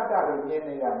အနတ္တတွေမြင်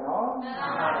နေတာနော်မှန်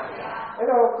ပါဗျာအဲ့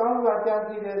တော့ကောင်းစွာကြံစ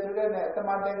ည်တယ်ဆိုတဲ့နဲ့သ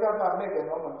မာဓိကပ္ပမဲ့ခင်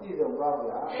တော့မပြည့်စုံပါဘူး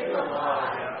ဗျာပြည့်စုံပါ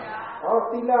ဗျာဟော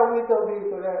သီလဝိသုဒ္ဓိ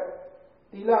ဆိုတဲ့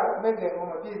သီလမဲ့ခင်တော့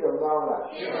မပြည့်စုံပါဘူးလား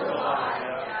ပြည့်စုံပါ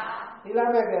ဗျာသီလ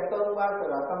မဲ့ခင်၃ပါးဆို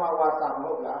တာသမဝါစာမ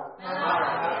ဟုတ်လားမှန်ပါ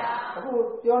ဗျာအခု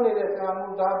ပြောနေတဲ့ကာမု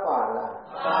ဒ္ဒါပါလား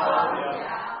မှန်ပါ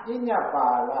ဗျာပညာပါ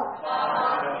လားမှန်ပါ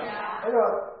ဗျာအဲ့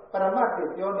တော့ပရမတ်ကို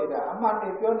ပြောနေတာအမှန်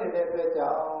ကိုပြောနေတဲ့အတွက်ကြော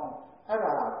င့်အဲ့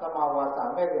ဒါသမဝါစာ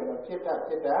မဲ့ခင်မဖြစ်တတ်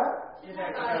ဖြစ်တတ်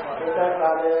ပါ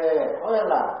လေဟုတ်ရဲ့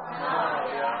လားမှန်ပါ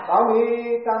ဗျာကောင်းပြီ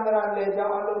တန္တရာလေကြော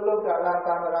င်းအလုပ်လုပ်တာလားတ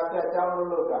န္တရာပြတ်ကြောင်း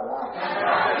လုပ်တာလားတန္တ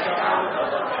ရာပြတ်ကြောင်းလုပ်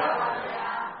တာပါ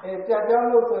ပြတ်ကြောင်း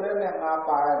လို့ဆိုတဲ့နဲ့ငါ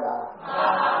ပါရလားမှ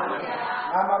န်ပါဗျာ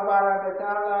ငါမပါတာတ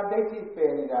ရားလားဒိဋ္ဌိပ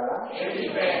ယ်နေတာလားဒိဋ္ဌိ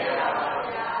ပယ်နေတာပါ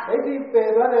ဗျာဒိဋ္ဌိပယ်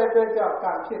သွားတဲ့အတွက်ကြောင့်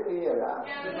ကံဖြစ်သေးရဲ့လား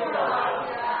ဖြစ်ပါပါ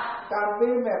ဗျာကံ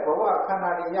ပေးမဲ့ဘဝခန္ဓာ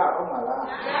တွေရအောင်မလား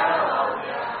မရပါဘူး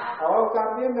ဗျာဟောကံ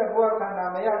ပေးမဲ့ဘဝခန္ဓာ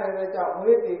မရတဲ့အတွက်ကြောင့်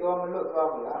မွေးတည်ကောမလွတ်သွား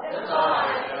ဘူးလားလွတ်သွားပါ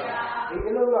ဗျာဒီ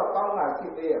လိုတော့ကောင်းတာရှိ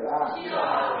သေးရဲ့လားရှိပါ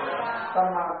ပါဗျာသ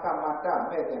မ္မာကမ္မတ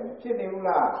မဲ့တယ်ဖြစ်နေဘူး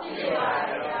လားဖြစ်ပါပါ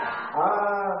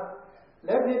ဗျာလ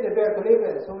က်ဖြစ်တဲ့ကလေး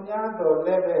ပဲဆုံညာတော်လ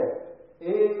ည်းပဲ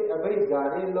အဘိဓါ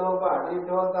တွေလောဘတွေ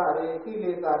ဒေါသတွေကိ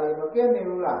လေသာတွေမကင်းနေ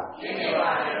ဘူးလားဖြစ်နေ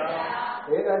ပါ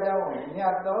ရဲ့ဒါကြောင့်ည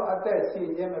တ်သောအသက်ရှိ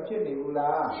ခြင်းမဖြစ်နေဘူး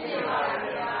လားဖြစ်ပါရဲ့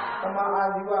သမာအာ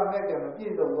ဇီဝမဲ့ကမပြ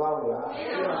ည့်စုံသွားဘူးလားဖြ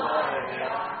စ်ပါ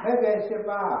ရဲ့မဲ့က၈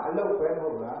ပါးအလုတ်ပဲမဟု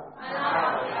တ်လားမှန်ပါ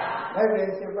ဗျာမဲ့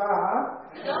က၈ပါးဟာ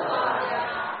အလုတ်ပါဗျာ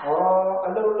ဟောအ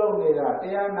လုတ်လုပ်နေတာတ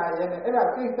ရားနာရဲနဲ့အဲ့ဒါ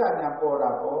ကိစ္စညာပေါ်တာ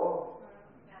ပေါ့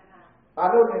ဘာ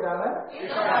လို့နေတာလဲကိစ္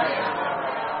စညာ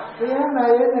တရားနာ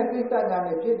ရဲနဲ့ကိစ္စညာ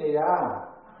နဲ့ဖြစ်နေတာ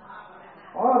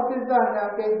ဟောသစ္စာညာ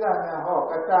ကိစ္စညာဟော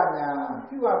ကတ္တညာ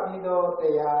ပြုအပ်ပြီးတော့တ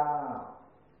ရား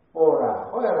ပေါ်တာ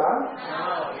ဟုတ်ရဲ့လားမှန်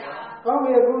ပါဗျာကောင်း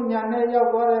ပြီအခုညာနဲ့ရောက်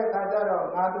သွားတဲ့အခါကျတော့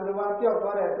ငါသူတစ်ပါးပျောက်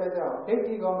သွားတဲ့အတွက်ကြောင့်ဒိဋ္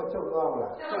ဌိကောမချုပ်သွားဘူး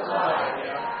လားချုပ်သွားပါ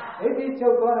ဗျာဒိဋ္ဌိချု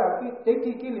ပ်သွားတာဒိဋ္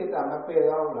ဌိကိလေသာမပယ်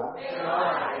သွားဘူးလားပယ်သွား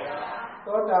ပါဗျာ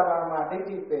သောတာပန်မှာဒိဋ္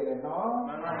ဌိပယ်တယ်နော်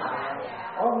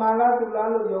ဟောငါလားသူလား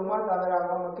လို့ယုံမှသန္တရာ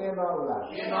ကမကင်းတော့ဘူးလား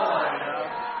ကင်းတော့ပါဗျာ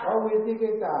ဟောဝိသိကိ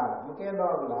စ္စမကင်း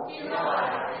တော့ဘူးလားကင်းတော့ပါ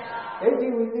ဗျာဒိဋ္ဌိ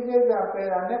ဝိသိကိစ္စပယ်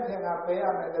တာနဲ့ခင်ကပယ်ရ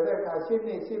မယ်တပည့်ကရှင်း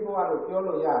နေရှင်းဘဝလို့ပြော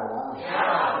လို့ရလားမရ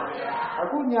ပါဘူးဗျာအ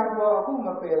ခုညာပေါ်အခုမ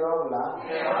ပယ်တော့ဘူးလားပ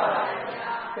ယ်တော့ပါ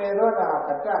ဗျာပယ်တော့တာက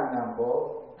တ္တညာပေါ်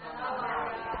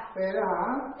ပယ်တော့ဟာ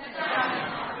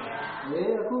လေ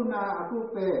အခုနာအခု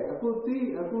ပယ်အခုသိ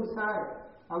အခုဆိုင်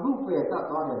အခုပယ်တတ်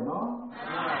သွားတယ်နော်မှန်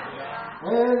ပါဗျာ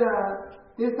အဲဒါ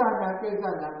သစ္စာညာကိစ္စ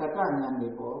ညာတတ္တညာတွေ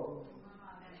ပေါ့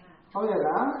ဟုတ်ရဲ့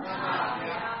လားမှန်ပါ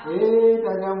ဗျာ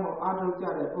ဒါကြောင့်မို့အာထုတ်ကြ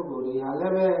တဲ့ပုဂ္ဂိုလ်တွေဟာလ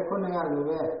ည်းပဲခုနကလို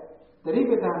ပဲသတိ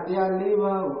ပဋ္ဌာန်တရား၄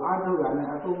ပါးကိုအာထုတ်တာနဲ့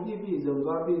အကုန်ပြည့်ပြည့်စုံ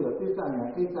သွားပြီးတော့သစ္စာညာ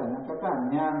ကိစ္စညာတတ္တ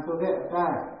ညာဆိုတဲ့အတို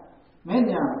င်းမဉ္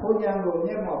ဇဉ်ဘုံဉာဏ်ကို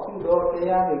မျက်မှောက်ပြုသောတ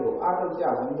ရားတွေကိုအာထုတ်ကြ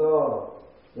ကုန်သော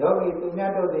ယောဂီသူ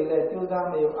များတို့တွေလည်းကြိုးစား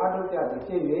မယုံအာထုတ်ကြသည်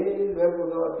ဖြစ်၍လွယ်ကူ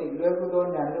သောအသိလွယ်ကူသော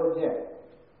ဉာဏ်တို့ဖြင့်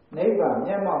နိဗ္ဗာန်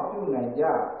မျက်မှောက်ပြုနိုင်ကြ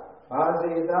ဘာ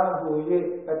စေသာဟူ၍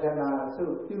ပတ္ထနာစု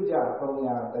ပြုကြကုန်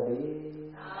ရာတည်း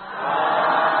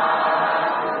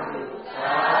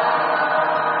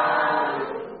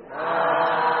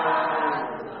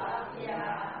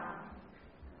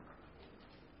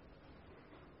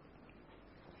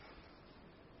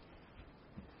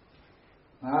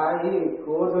ငါဤ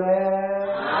ကိုယ်တွင်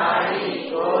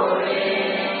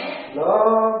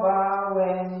လောဘဝ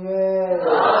င်၍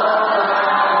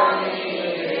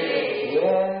ဝ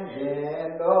င်ခြ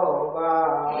င်းလောဘ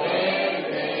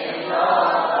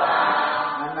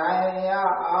အနိုင်ရ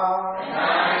အောင်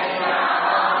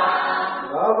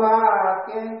လောဘက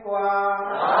င်းကွာ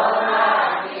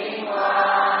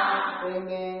သိ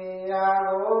နေရာ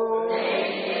ကို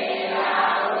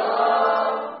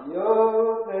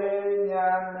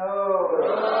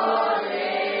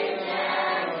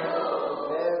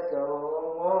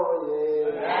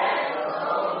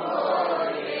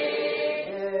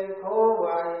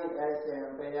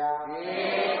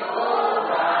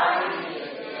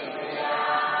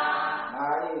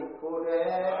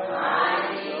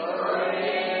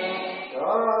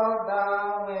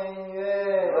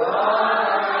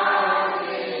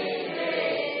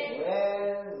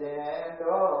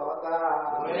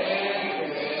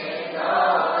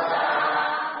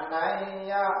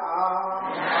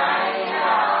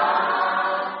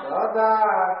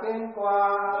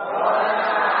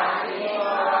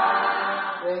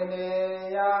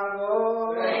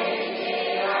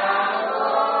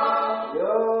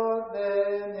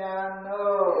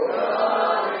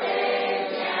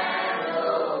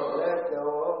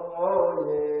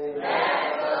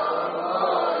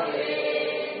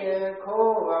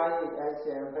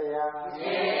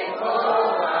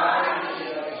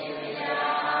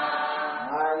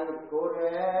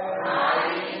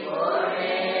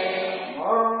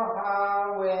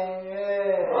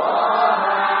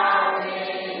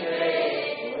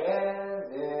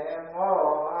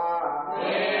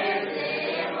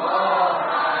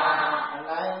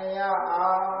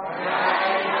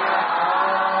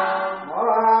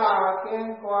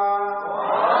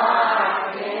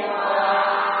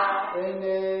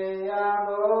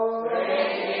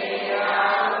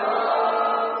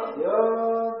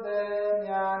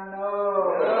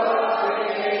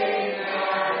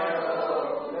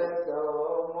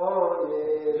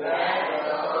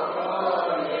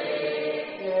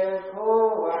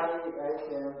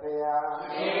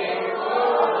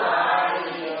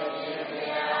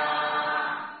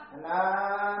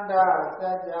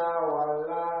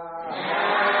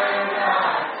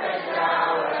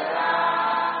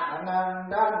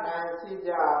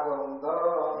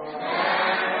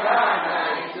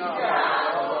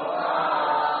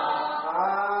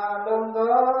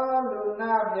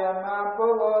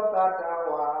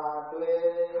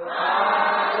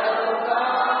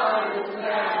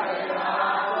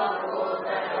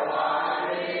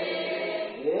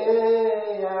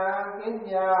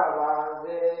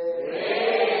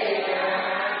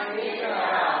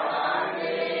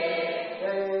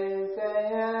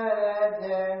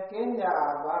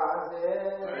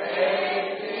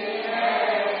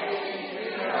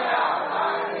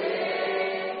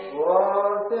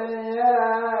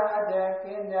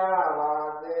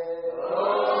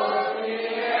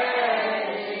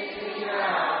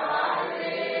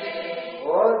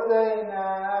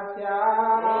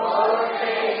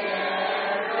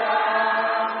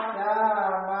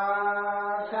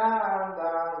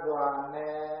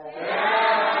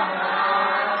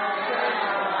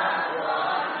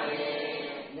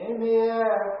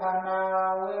ခန္ဓ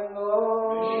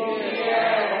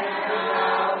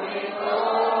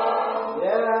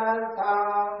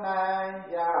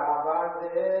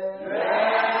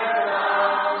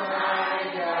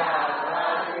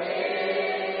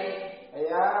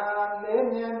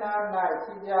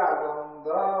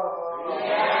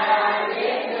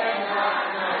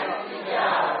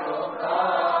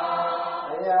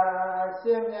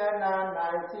မျက်နှာ၌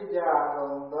ရှိကြကု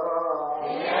န်သော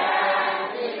ဒီရဲ့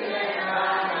ဒီမျက်နှာ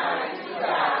၌ရှိကြ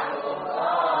ကုန်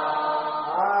သော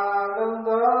အာလုံး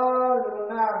သောလူ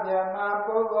နာမြမ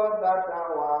ပုဂ္ဂိုလ်တ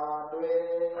attva တွေ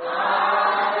အာ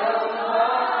လုံး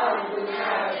သောလူနာ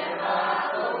မြမ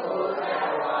ပုဂ္ဂိုလ်တ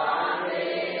attva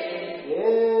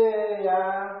တွေေယံ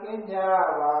ကင်းကြ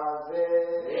ပါ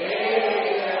စေေ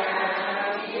ယံ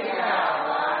ကင်းကြ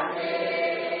ပါစေ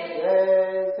သေ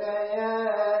ဆင်းရဲ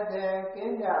ခြင်းက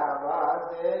င်းကြပါ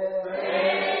စေသေ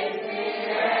ဆင်း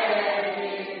ရဲခြ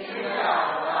င်းကင်းကြ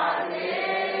ပါစေ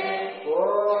ကို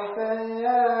ယ်ဆင်း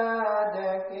ရဲခြ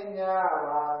င်းကင်းကြ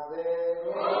ပါစေ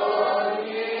ကိုယ်ဆ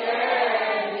င်းရဲ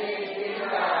ခြင်းကင်း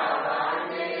ကြပါ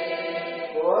စေ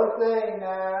ကိုယ်စိတ်နှ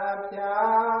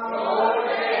ဖျားကိုယ်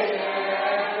စိတ်နှ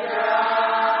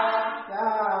ဖျားချ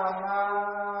မ်းသာ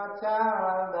ချ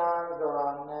မ်းသာစွာ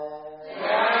နဲ့ချ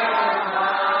မ်းသာ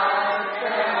ချ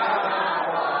မ်းသာ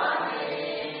စွာ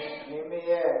နဲ့မိမိ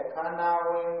ရဲ့ခန္ဓာဝ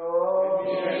င်ကို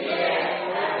မိမိရဲ့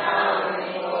ခန္ဓာဝင်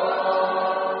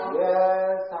ကိုရဲ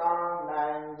ဆောင်နို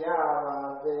င်ကြပါ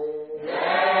စေ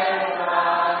ရဲဆော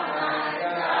င်နိုင်ကြ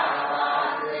ပါ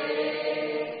စေ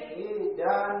ဣ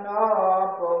ဒံနော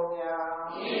ပုညံ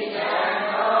ဣဒံ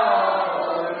နော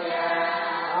ပုညံ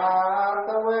အာတ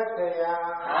ဝက္ခယံ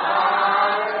အာ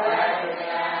တဝက္ခ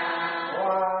ယံ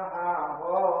ဝါဟ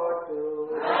ဟောတု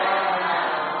ဝါဟ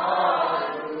ဟော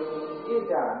တု ဣ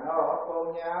ဒံနောပု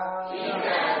ညံဣ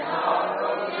ဒံနောပု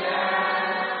ညံ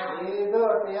ဤ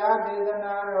သို့တရားဒေသ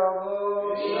နာတော်ကို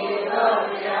ဤသို့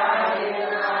တရားဒေသ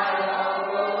နာတော်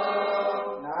ကို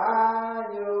နာ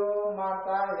ယူမတ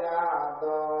ရ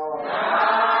သောနာ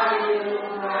ယူ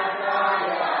မတ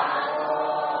ရသော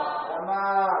ဓမ္မ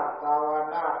သာဝ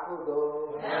နာကုသိုလ်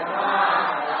ဓမ္မ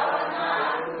သာဝနာ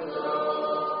ကုသို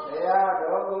လ်တရား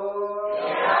တော်ကိုတ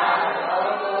ရား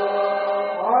တော်ကို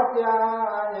ဟော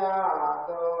ကြားရ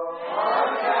သောဟော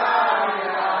ကြား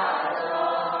ရ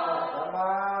သောဓမ္မ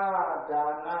ဒါ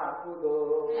နကုသို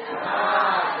လ်ဓမ္မ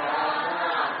ဒါန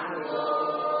ကုသို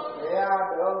လ်တရား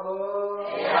တော်ကို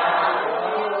တရား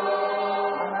တော်ကို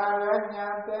အနာဂတ်ဉာ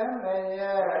ဏ်သိနေ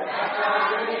ရဲ့အနာဂ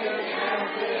တ်ဉာဏ်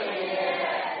သိနေရဲ့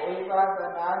ဝိပဿ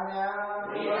နာဉာဏ်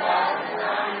ဝိပဿနာဉာ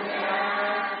ဏ်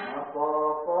မ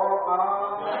ပေါ်ပေါ်အော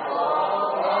င်မပေါ်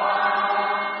ပေါ်အော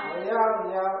င်မရောက်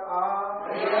ရောက်အောင်မ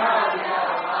ရောက်ရော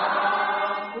က်အော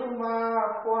င်သူမ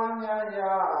ပွားများရ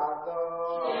သော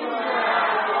သူမ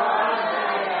ပွား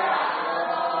များရ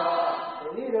သောတ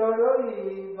တိတော်တို့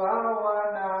၏ဘာဝ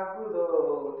နာကုသို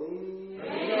လ်သည်တ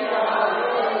တိတော်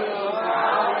တို့၏ဘာ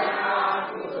ဝနာ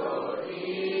ကုသိုလ်သ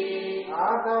ည်အာ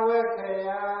တဝက္ခ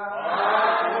ယံအာ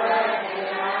တဝက္ခ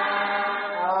ယံ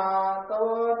အာ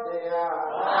သောတရား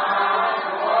အာ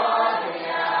သောတ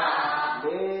ရား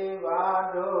လေးပါး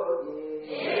တို့၏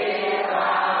 လေး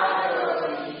ပါးတို့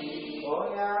၏ ဘုံ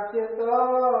ညာဖြစ်သော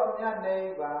မြတ်နိ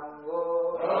ဗ္ဗာန်ကို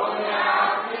ဘုံညာ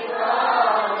ဖြစ်သော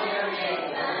မြတ်နိဗ္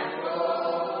ဗာန်ကို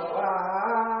ဝဟံ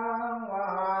ဝ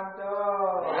ဟတော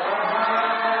ဝ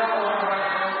ဟံဝ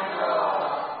ဟံတော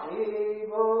ဤ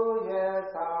ဘုရဲ့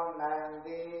ဆောင်နိုင်သ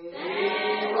ည် ဤ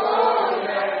ဘု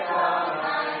ရဲ့ဆောင်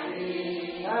နိုင်သည်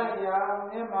ငါရောင်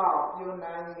မျက်မှောက်ပြု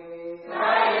နိုင်သည် သာ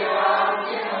ယော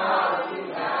မြတ်မောပြု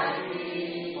နိုင်သ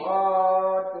ည်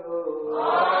ဟောတု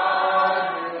ဟော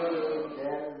တု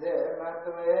သေစေမ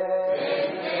သွေ သေ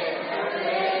စေမ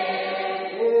သွေ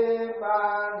ဧပါ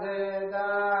စေ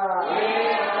သာ ဧ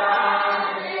ပါ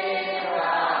စေ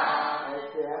သာ အ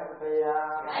ရှင်ဘု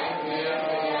ရား အရှင်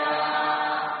ဘု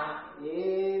ရား ဤ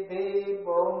သည်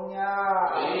ပုံညာ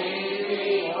ဤသ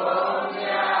ည်ဘုံ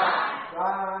ညာ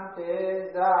သံတေ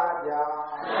ဇာကြောင့်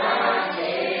သံ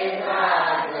တေဇာ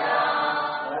ကြောင့်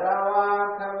ဘရဝ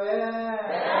ခဝေ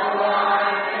ဘဂဝါ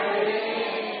သေ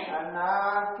အနာ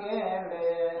ကင်း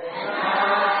လေ အနာ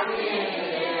ကိ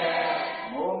လေ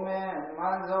မုမင်းမ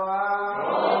န်စွာ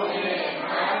ဘုံမြင့်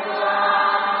မှန်စွာ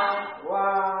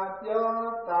ဝါပြော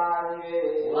တာ၍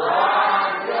 ဝါ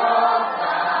ပြော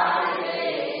သာ၍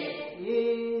 ဤ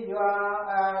ရွာ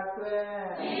အတွင်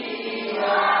ဤ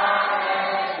ရွာ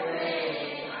အတွင်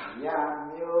ရ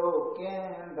မျိုးက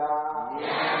င်းသာ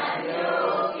ဉာဏ်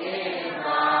မျိုးကင်း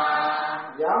သာ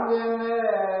ရောင်ခြင်း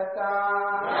နဲ့သာ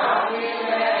ရောင်ခြင်း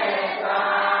နဲ့သာ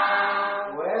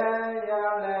ဝဲရ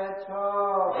လဲချော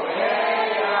ဝေ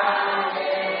ယံ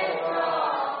လေသော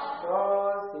သော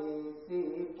စီစီ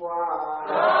ပွား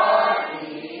သောတိ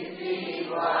စီ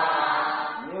ဝါ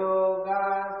မျိုး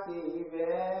ကားစီ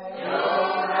ပဲ ယော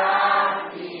ဂာ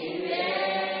တိလေ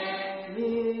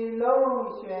ဤလုံး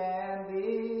ရှင်သ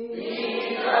ည် ဤ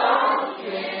လုံးရှ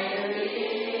င်သ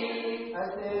ည် အ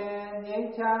စဉ်ငြိမ်း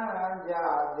ချမ်းကြ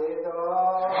စေသော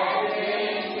အစ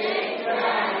ဉ်ငြိမ်းချ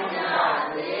မ်းကြ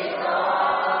စေ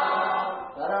သော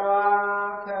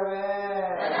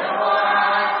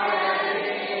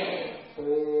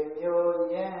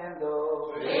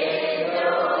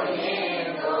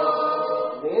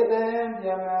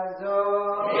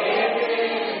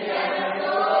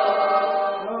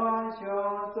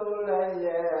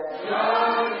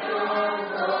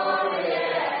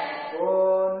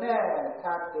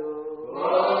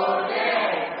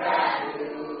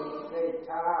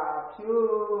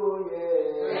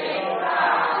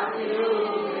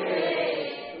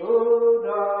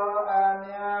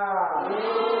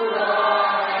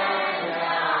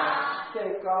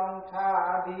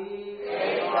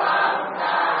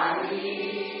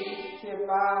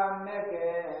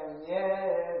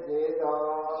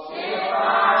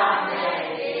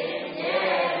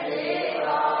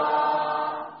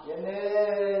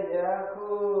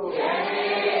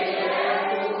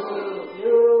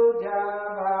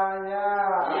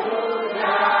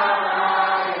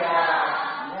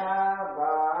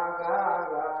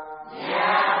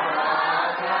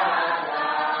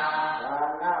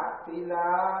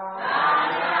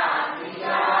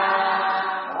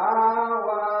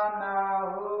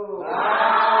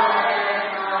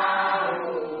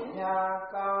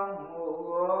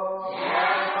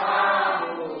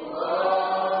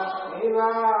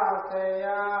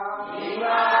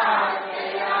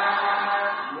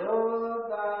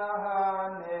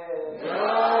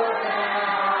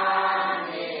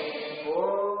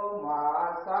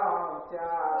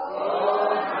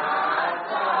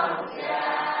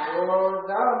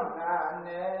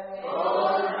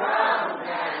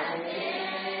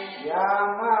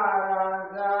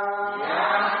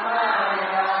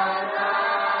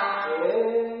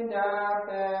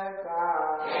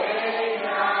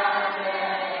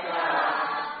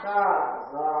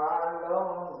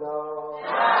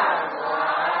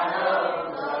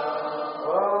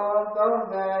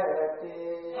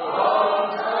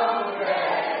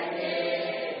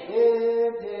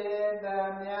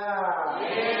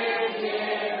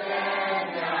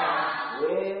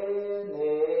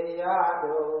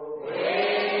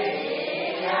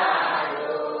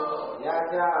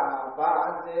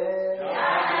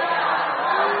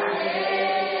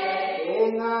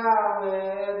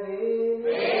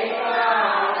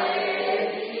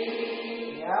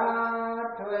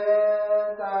ထွေ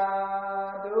သာ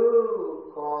ဓု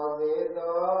ခေါ်စေ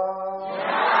သော